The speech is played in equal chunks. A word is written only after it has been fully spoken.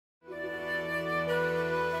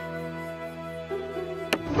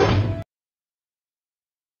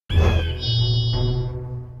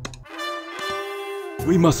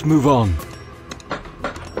We must move on.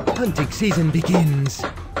 Hunting season begins.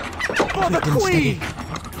 For the queen!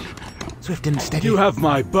 Swift and steady. You have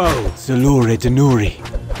my bow. Salure Denuri.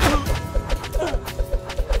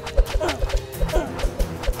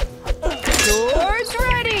 Swords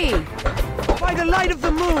ready! By the light of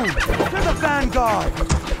the moon, to the vanguard!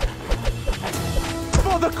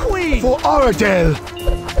 For the queen! For Oradel!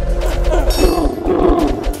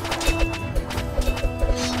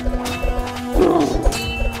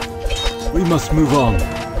 We must move on.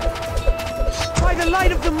 By the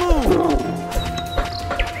light of the moon!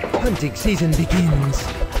 Hunting season begins.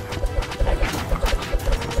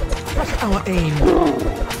 What's our aim?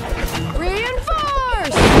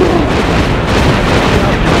 Reinforce!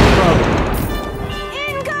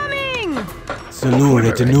 Incoming!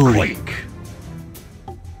 Salure Denuri.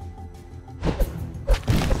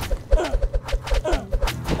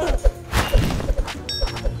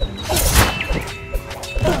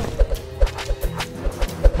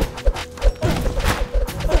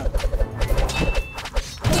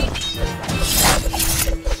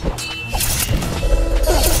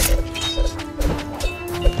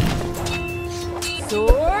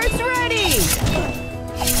 Swords ready!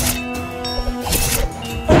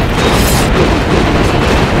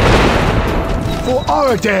 For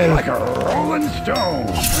Oradel! Like a rolling stone.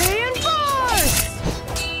 Reinforce!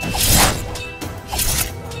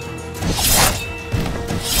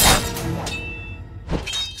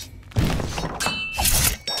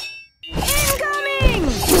 Incoming!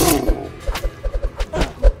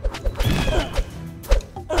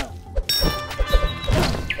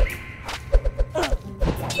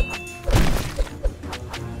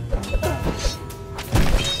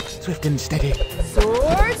 Swift and steady.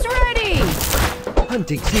 Swords ready!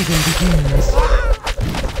 Hunting season begins.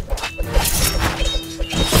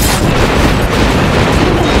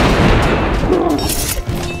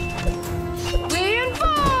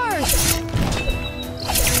 Reinforce!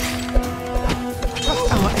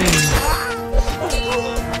 What's our aim?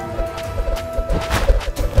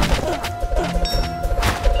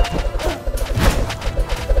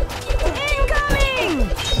 Incoming!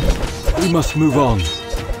 We must move on.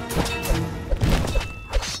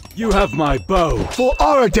 You have my bow. For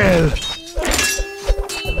Oradel!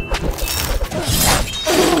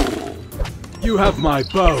 You have my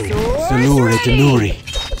bow. Swords Salure ready! Denuri.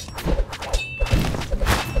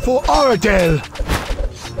 For Oradel!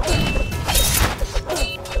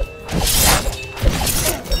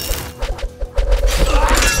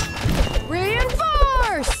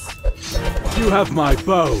 Reinforce! You have my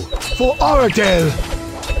bow. For Oradel!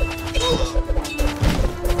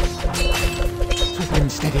 Swift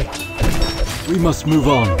and steady. We must move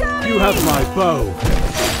on. You have my bow.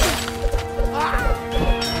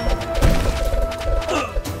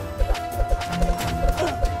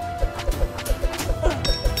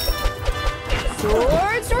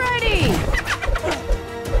 Swords ready!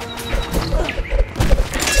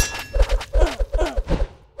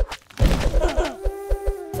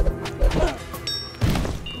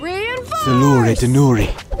 Reinforce! Salure Denuri.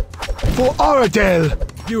 For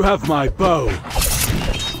Oradel! You have my bow.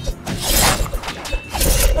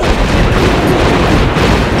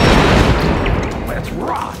 Let's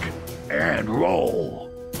rock and roll.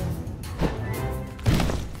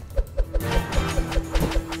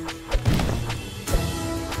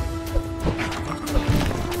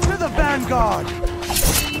 To the vanguard!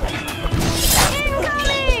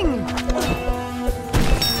 Incoming!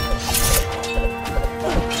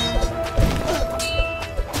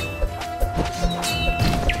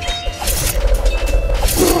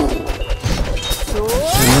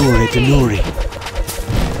 Swords Salure ready! Denuri.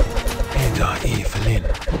 And our Evelyn.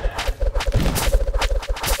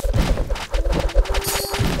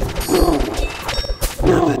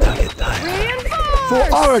 Another target there. Reinforce! For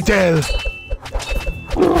Oradel!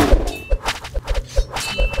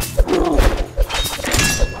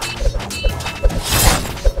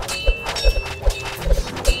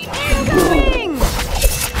 Incoming!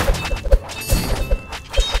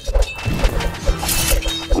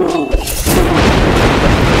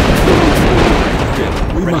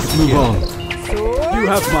 We must move on. Swords You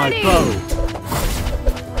have my ready! bow.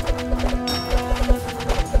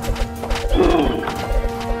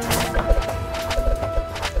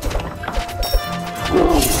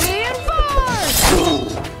 Reinforce!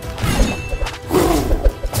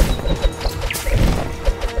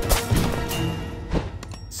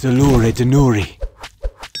 Salure Denuri.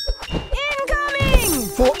 Incoming!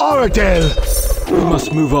 For Oradel! We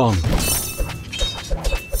must move on.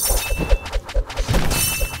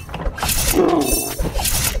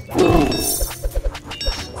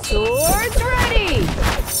 Swords ready!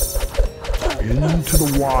 into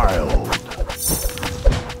the wild.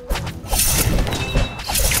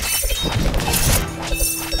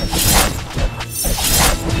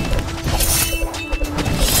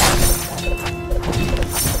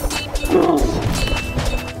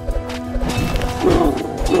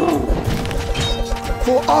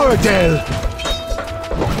 For Oradell!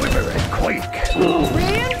 Quiver and quake.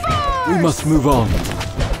 Reinforce! We must move on.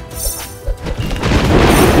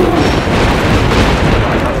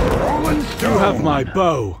 Rolling You stone. have my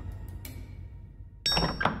bow.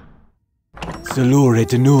 Salure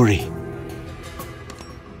Denuri.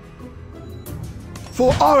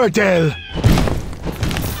 For Oradell!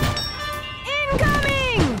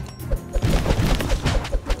 Incoming!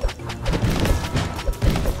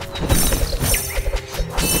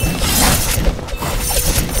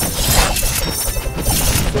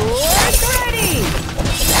 Swords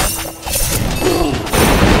ready!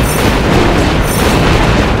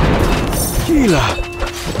 Gila!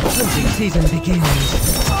 Hunting season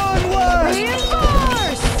begins. Onward!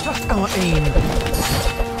 Reinforce! Trust our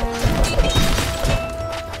aim.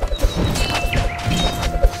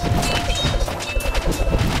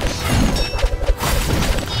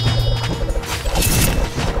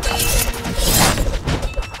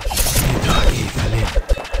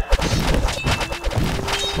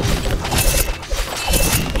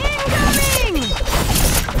 Incoming!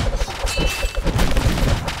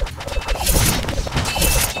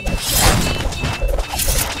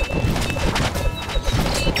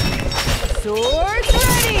 Swords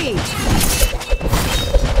ready!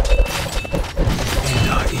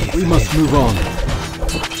 We must move on.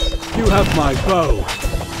 You have my bow.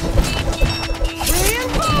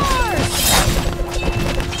 Reinforce!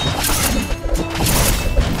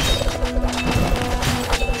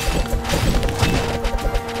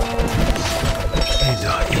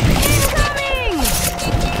 Incoming!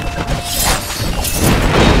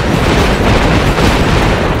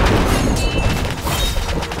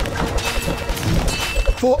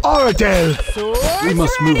 For Oradell! Swords We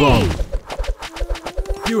must ready! move on.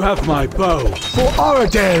 You have my bow. For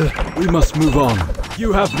Oradell! We must move on.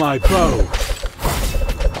 You have my bow.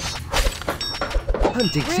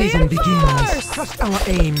 Hunting season begins. Reinforce! Trust our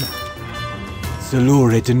aim.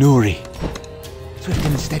 Salure Denuri. Swift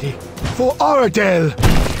and steady. For Oradell!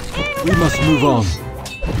 We must move on.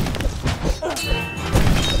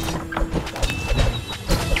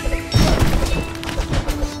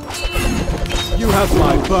 You have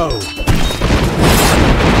my bow.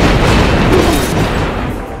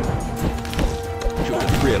 Shoot the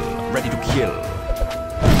thrill, ready to kill.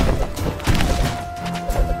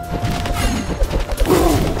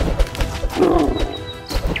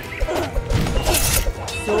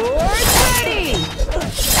 Swords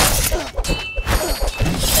ready!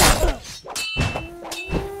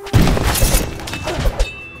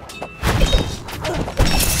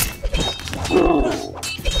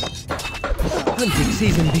 Hunting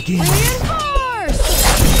season begins. Reinforce!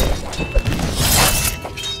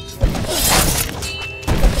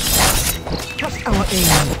 Trust our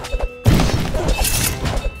aim.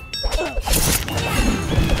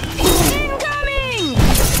 Incoming!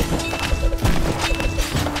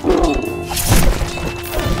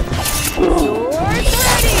 Swords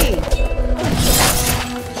ready!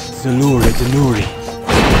 Salure Denuri.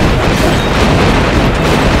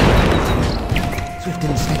 Swift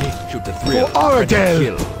and steady. Shoot the thrill, For ready to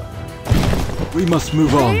Oradell. kill. We must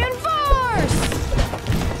move on. Reinforce!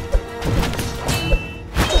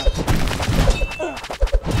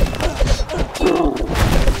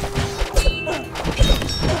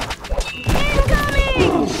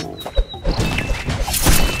 Incoming!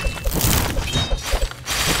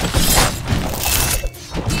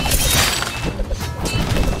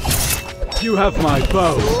 You have my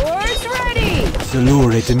bow. Swords ready!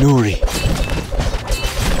 Salure Denuri.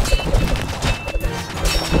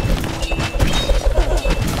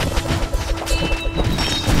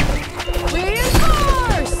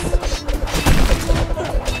 Reinforce!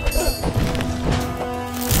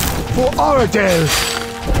 For Oradell!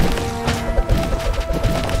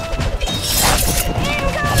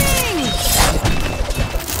 Incoming!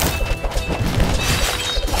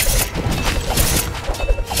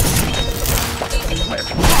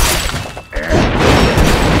 Let's rock. And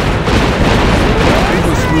We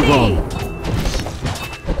must move on.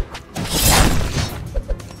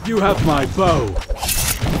 You have my bow.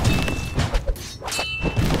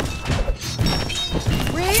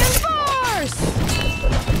 Reinforce!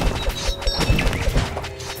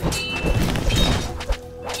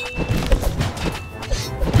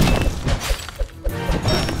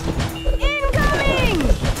 Incoming!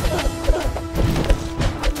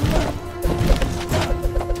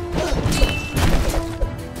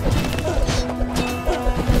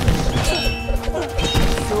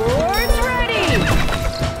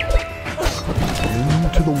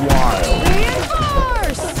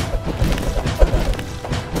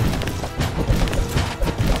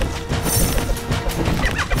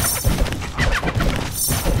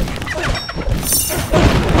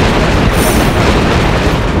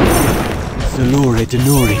 Salure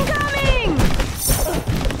Denuri. Incoming!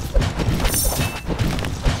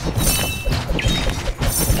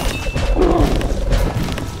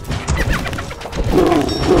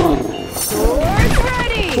 Swords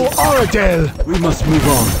ready! For Oradell! We must move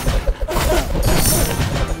on.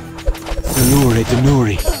 Salure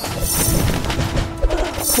Denuri.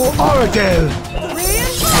 For Oradell!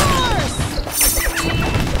 Reinforce!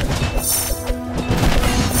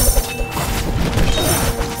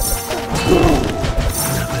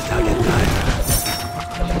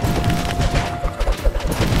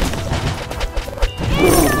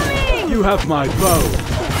 You have my bow.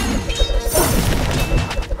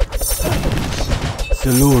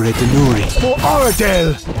 Salure Denuri. For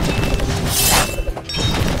Oradell!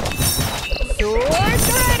 Swords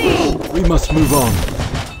ready! We must move on.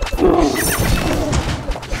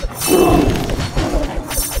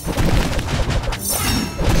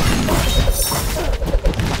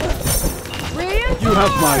 Reinforce! You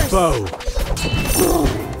have my bow.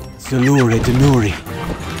 Salure Denuri.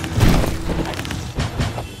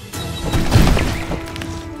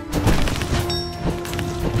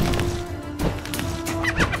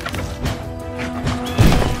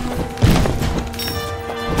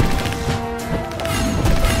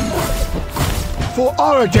 For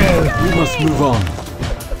Oradell! We must move on.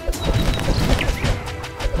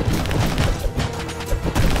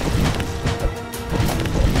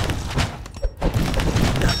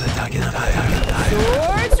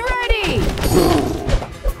 Swords ready!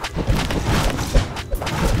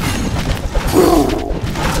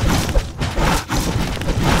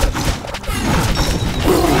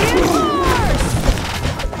 Reinforce!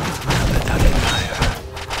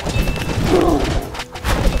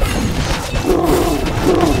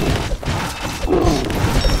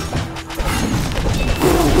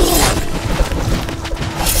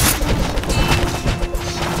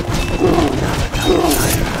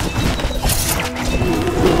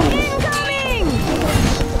 Incoming!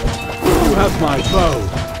 You have my bow.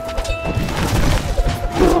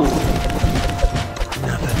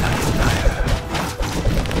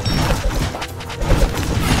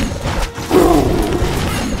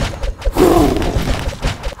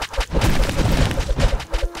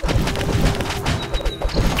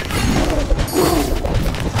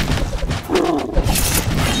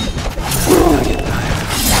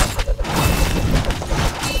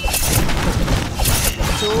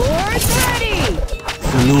 Swords ready!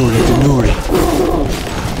 Salure Denuri.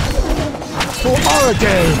 For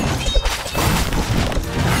Oradell!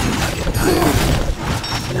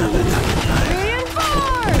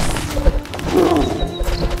 Reinforce!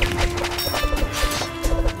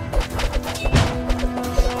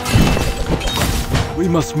 We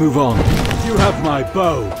must move on. You have my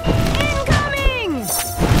bow. Incoming!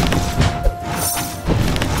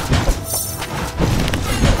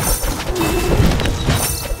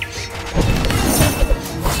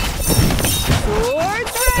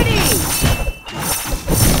 Swords ready!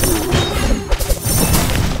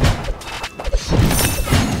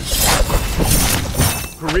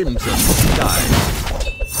 Crimson sky.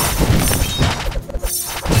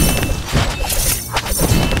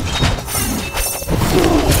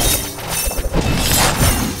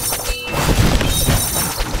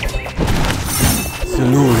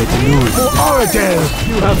 Salure Denuri. For Oradell!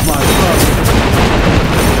 You have my bow.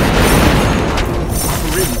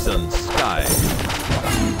 Crimson sky.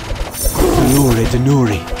 Salure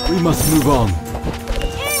Denuri. We must move on.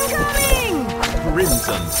 Incoming!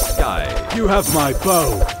 Crimson sky. You have my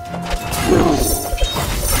bow.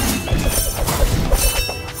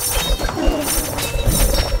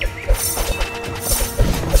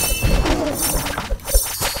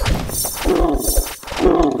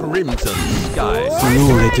 Crimson sky.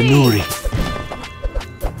 Salure Denuri.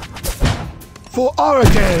 For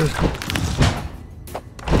Oradell!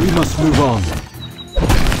 We must move on.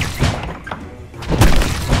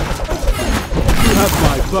 You have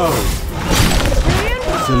my bow.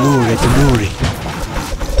 Salure Denuri.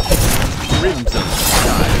 Crimson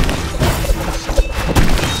sky.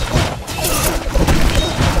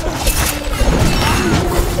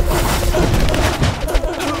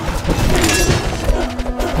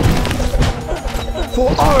 For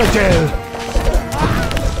Oradell!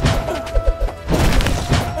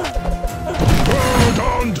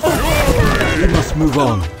 Verdant fury! We must move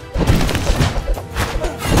on.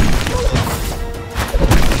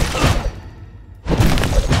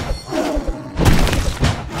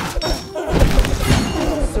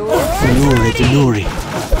 Swords Salure ready! Denuri.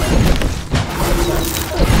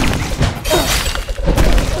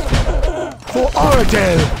 For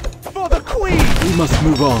Oradell! For the queen! We must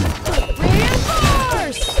move on.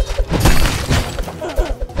 Reinforce!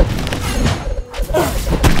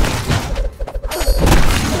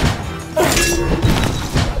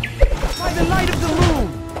 the light of the moon!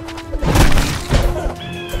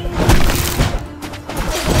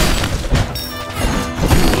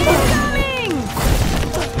 Incoming!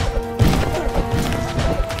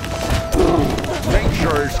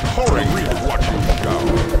 Nature's calling. Reap what you sow.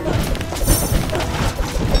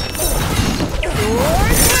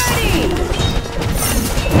 Swords ready!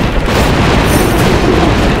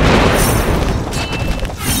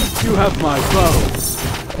 You have my bow.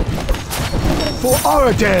 For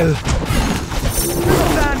Oradell! To the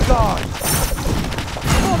vanguard!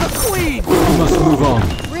 For the queen! We must move on.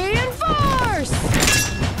 Reinforce!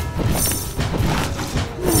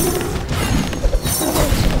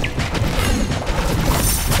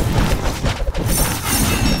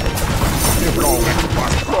 You're wrong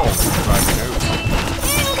and wrong.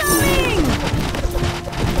 Incoming!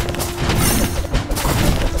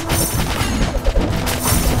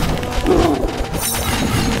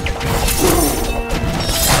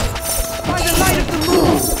 By the light of the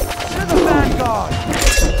moon! To the vanguard!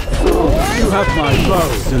 You have my bow.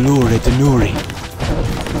 Zanure Denuri.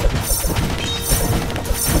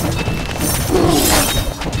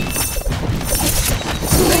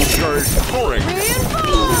 Nature's calling.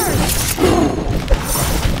 Reinforce!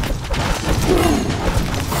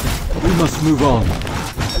 We must move on.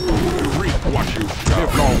 Reap what you sow.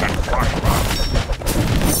 Live long and prosper.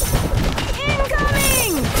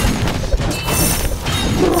 Incoming!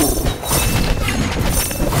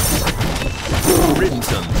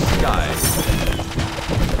 Crimson sky.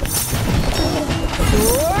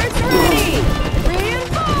 Swords ready!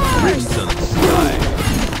 Reinforce! Crimson sky.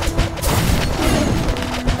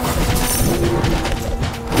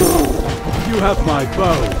 You have my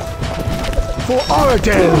bow. For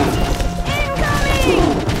Oradell! Incoming!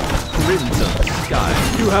 Crimson sky.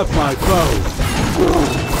 You have my bow.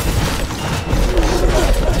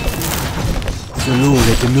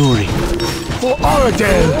 Zanure Denuri. For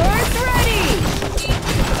Oradell! Swords ready!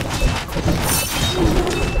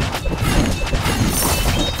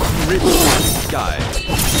 Crimson sky.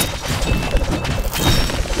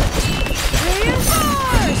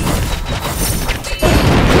 Reinforce!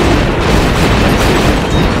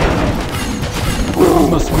 We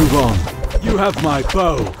must move on. You have my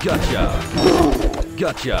bow. Gotcha.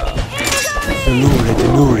 Gotcha. Zanure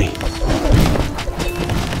Denuri.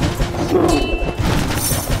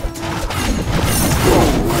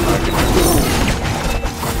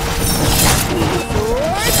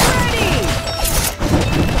 Swords ready!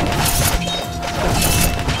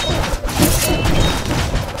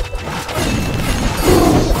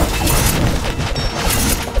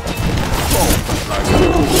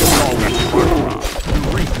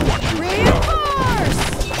 Reap what you sow. Reinforce!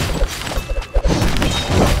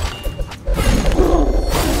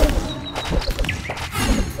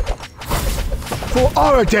 For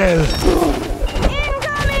Oradell!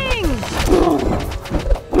 Incoming!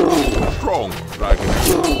 Strong dragon.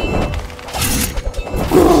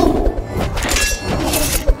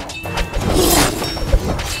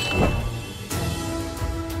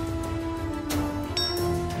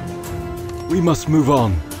 We must move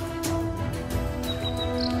on.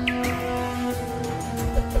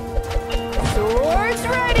 Swords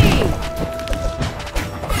ready!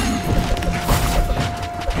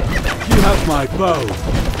 You have my bow.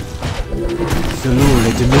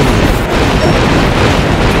 Zanure Denuri.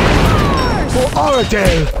 For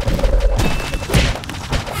Oradell!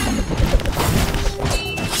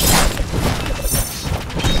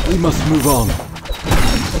 We must move on.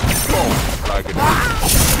 Strong dragon.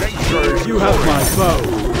 Nature's You have my bow.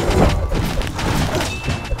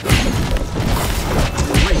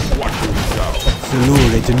 Reap what you sow.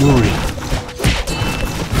 Zanure Denuri.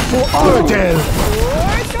 For Oradell!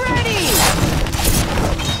 Swords ready!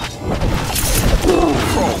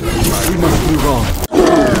 Strong We dragon. must move on.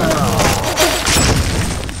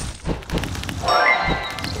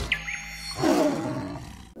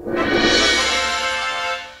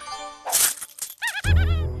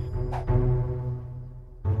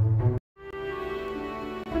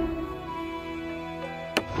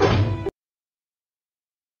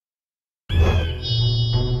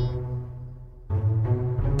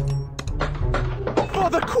 For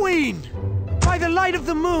the queen! By the light of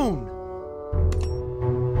the moon!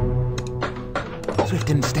 Swift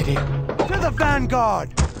and steady. To the vanguard!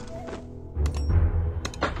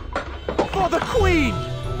 For the queen!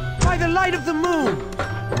 By the light of the moon!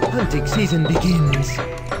 Hunting season begins.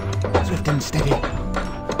 Swift and steady.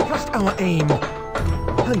 Trust our aim.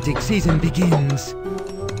 Hunting season begins.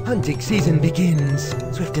 Hunting season begins.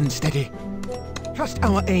 Swift and steady. Trust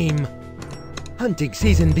our aim. Hunting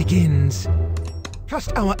season begins.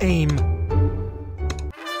 Trust our aim.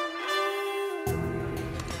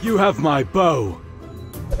 You have my bow.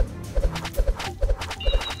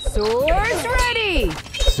 Swords ready!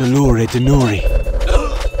 Salure Denuri.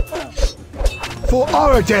 For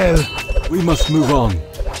Oradel! We must move on.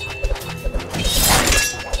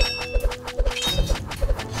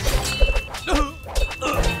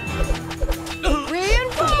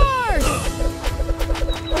 Reinforce!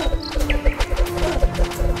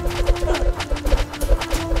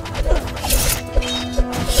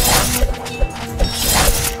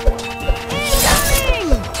 Incoming!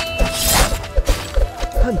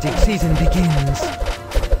 Hunting season begins.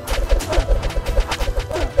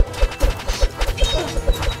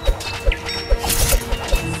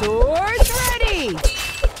 Swords ready!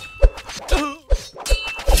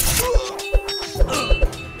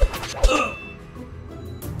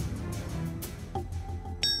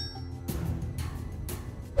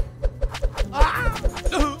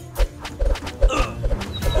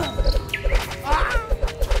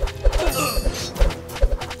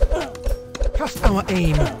 Trust our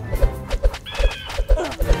aim.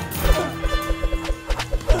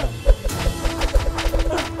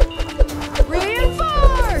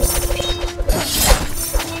 Reinforce!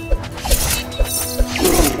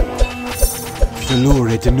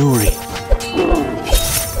 Salure Denuri.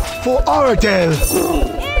 For Oradel!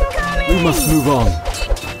 Incoming! We must move on.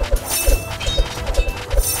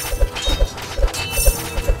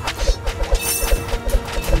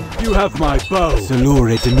 You have my bow.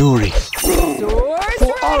 Salure Denuri. Swords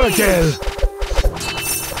For ready! Oradel!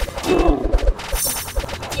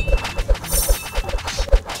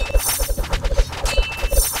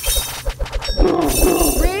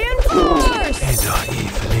 Reinforce! Eda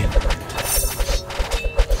Evelyn.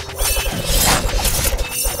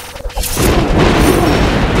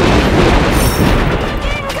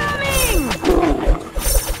 Incoming!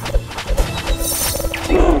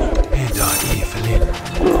 Eda Evelyn.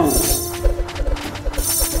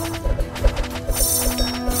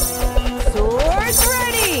 Swords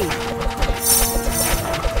ready!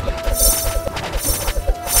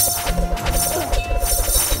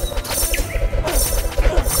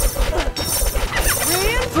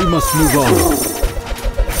 We must move on.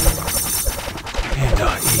 Eda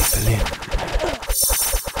Evelyn.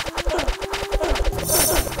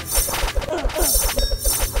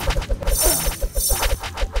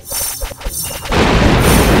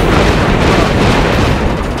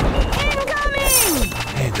 Incoming!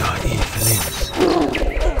 Eda Evelyn.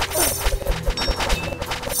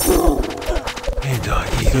 Eda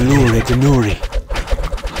Evelyn. Salure Denuri.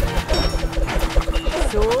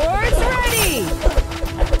 Swords ready!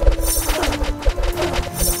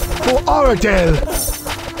 For Oradel!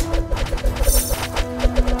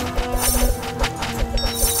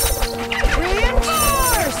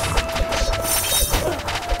 Reinforce!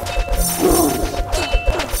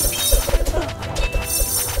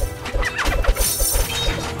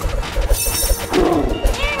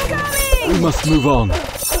 Incoming! We must move on.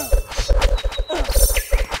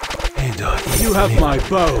 Eda Evelyn. You have my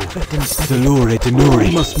bow. Salure Denuri.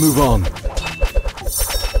 We must move on.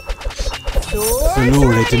 Swords Salure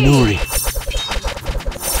ready! Denuri.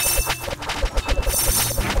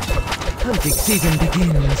 Hunting season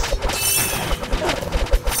begins.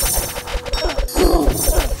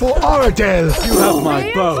 For Oradel! You have my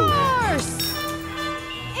bow. Reinforce!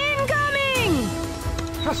 Incoming!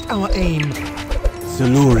 Trust our aim.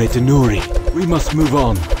 Salure Denuri. We must move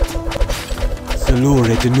on.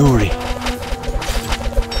 Salure Denuri.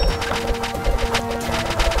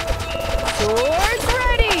 Swords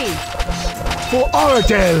ready! For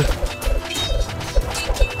Oradel!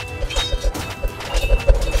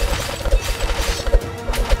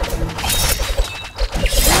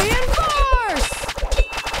 Reinforce!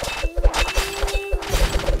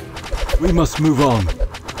 We must move on.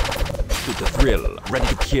 To the thrill, ready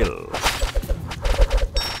to kill.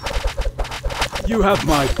 You have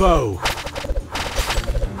my bow.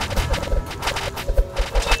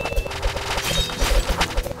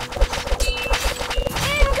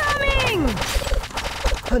 Incoming!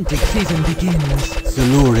 Hunting season begins.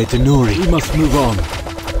 Salure Denuri. We must move on.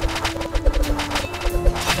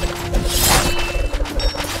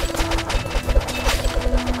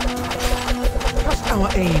 Trust our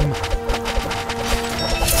aim.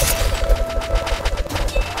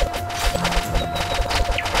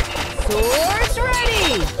 Swords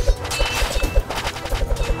ready!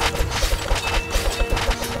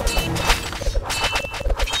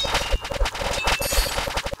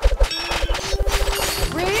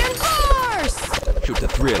 Reinforce! Shoot the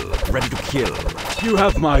thrill, ready to kill. You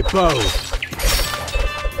have my bow.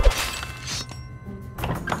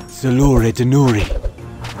 Salure Denuri.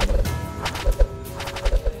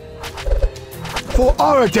 For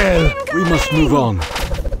Oradell! We must move on.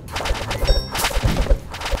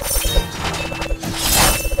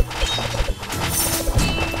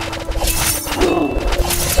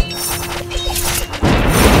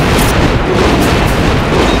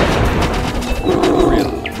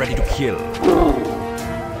 Ready to kill.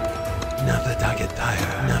 Another target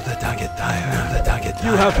tire, another target tire, another target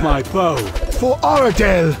tire. You have my bow. For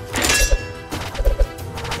Oradell!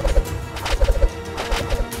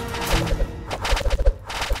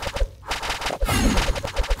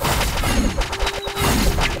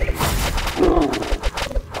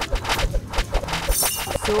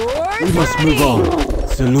 Swords We must ready. move on.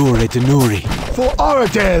 Salure Denuri. For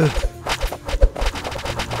Oradell!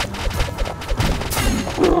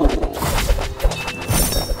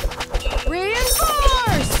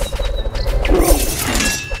 Reinforce!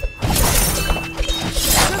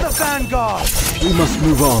 To the vanguard! We must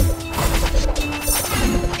move on.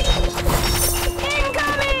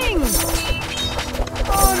 Incoming!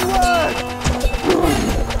 Onward!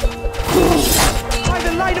 By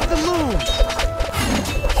the light of the moon!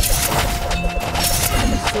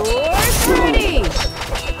 Swords ready!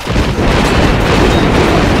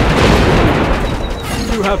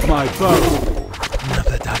 You have my bow.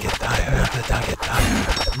 Another target tire, another target tire,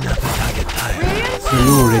 another target tire.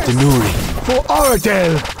 Salure Reinforce! Denuri. For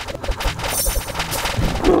Oradell!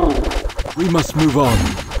 We must move on.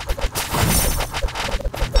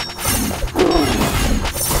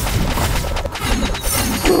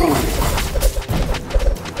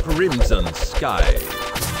 Crimson sky.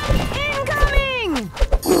 Incoming!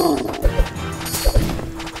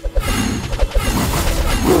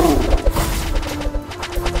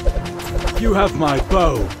 You have my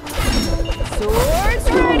bow. Swords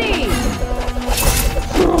ready!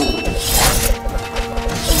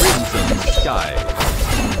 Crimson sky.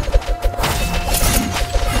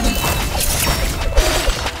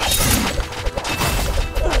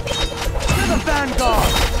 To the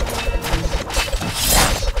vanguard!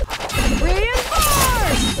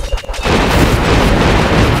 Reinforce!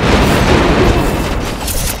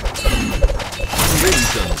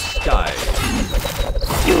 Crimson sky.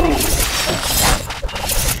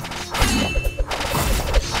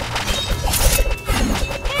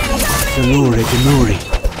 Salure Denuri.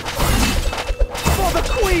 For the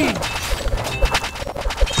queen!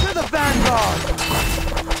 To the vanguard!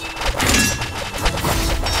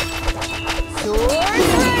 Swords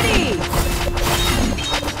ready!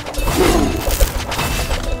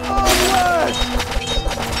 Onward!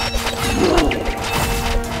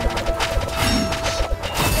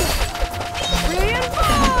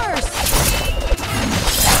 Reinforce!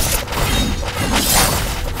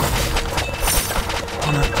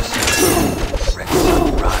 Honor to serve. Red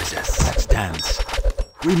sun rises. Let's dance.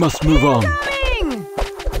 We must move on. Incoming!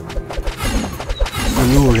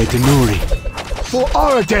 Salure Denuri. For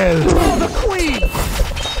Oradell! For the queen!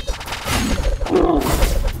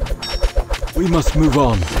 We must move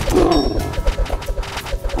on.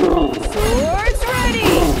 Swords ready!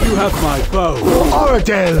 You have my bow. For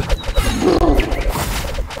Oradell!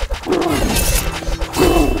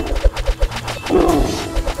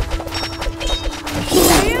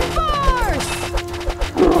 Reinforce!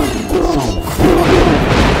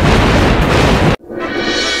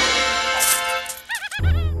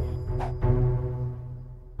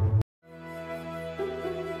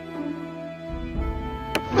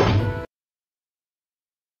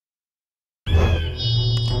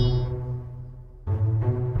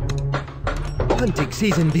 Hunting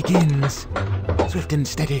season begins. Swift and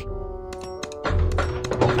steady. To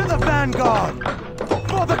the vanguard!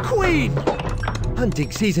 For the queen!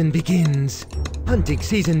 Hunting season begins. Hunting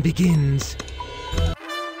season begins.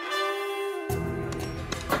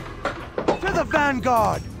 To the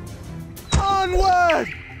vanguard! Onward!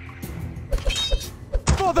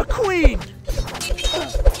 For the queen!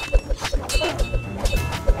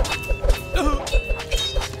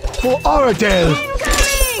 For Oradell!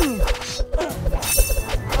 Incoming!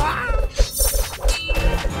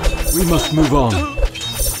 We must move on.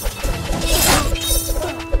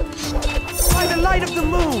 By the light of the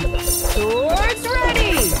moon! Swords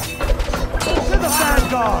ready! To the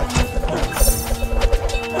vanguard!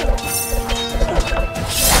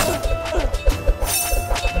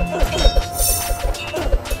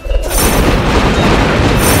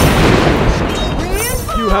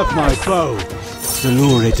 You have my bow.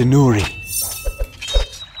 Salure Denuri.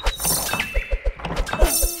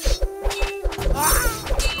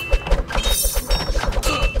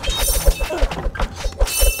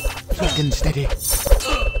 Swift and steady.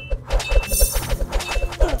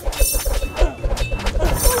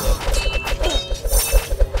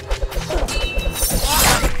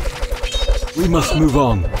 We must move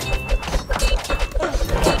on. For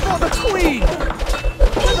the Queen!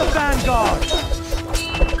 To the vanguard!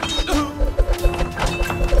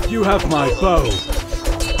 You have my bow.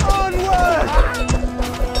 Onward!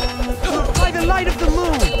 By the light of the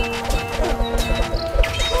moon!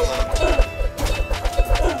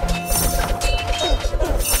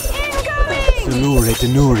 Tenure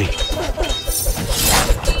Tenuri.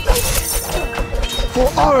 For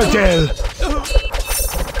Oradell!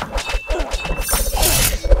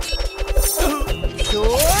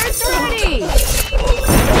 Swords ready!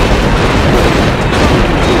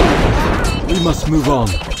 We must move on.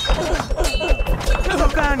 To the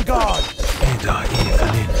vanguard! Eda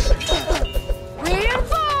Evelyn.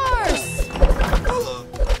 Reinforce!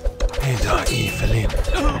 Eda Evelyn.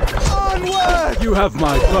 Onward! You have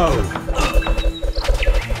my bow.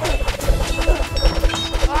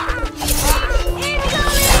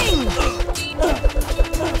 Incoming!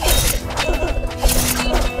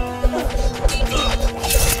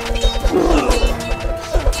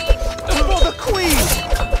 For the Queen!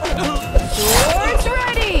 Swords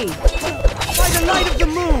ready! By the light of the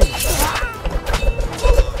moon!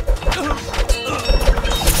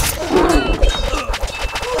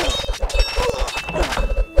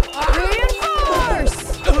 Reinforce!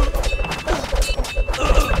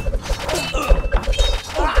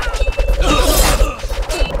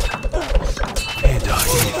 Eda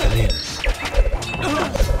Evelyn.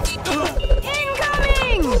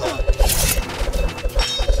 Incoming!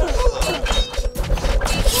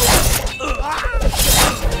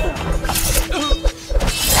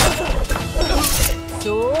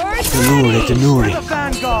 Swords Tenure ready! Tenuri. The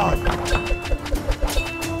vanguard!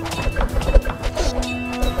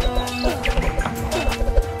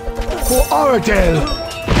 For Oradell!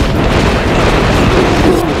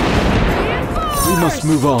 We must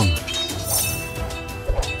move on.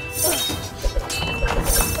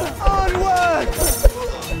 Onward!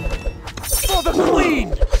 For the Queen!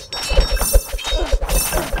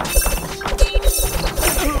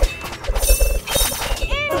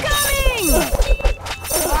 Incoming!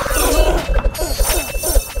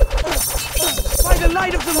 By the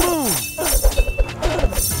light of the moon!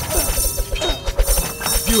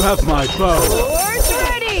 You have my bow. Swords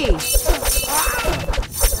ready!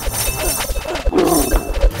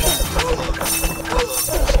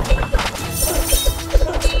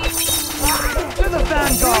 To the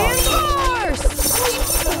vanguard! Reinforce!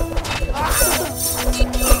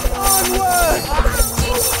 Onward!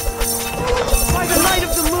 By the light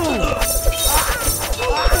of the moon!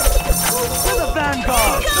 To the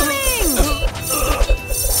vanguard! Coming!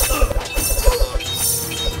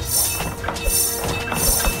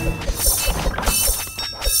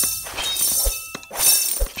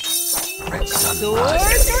 Red Sun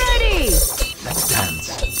Swords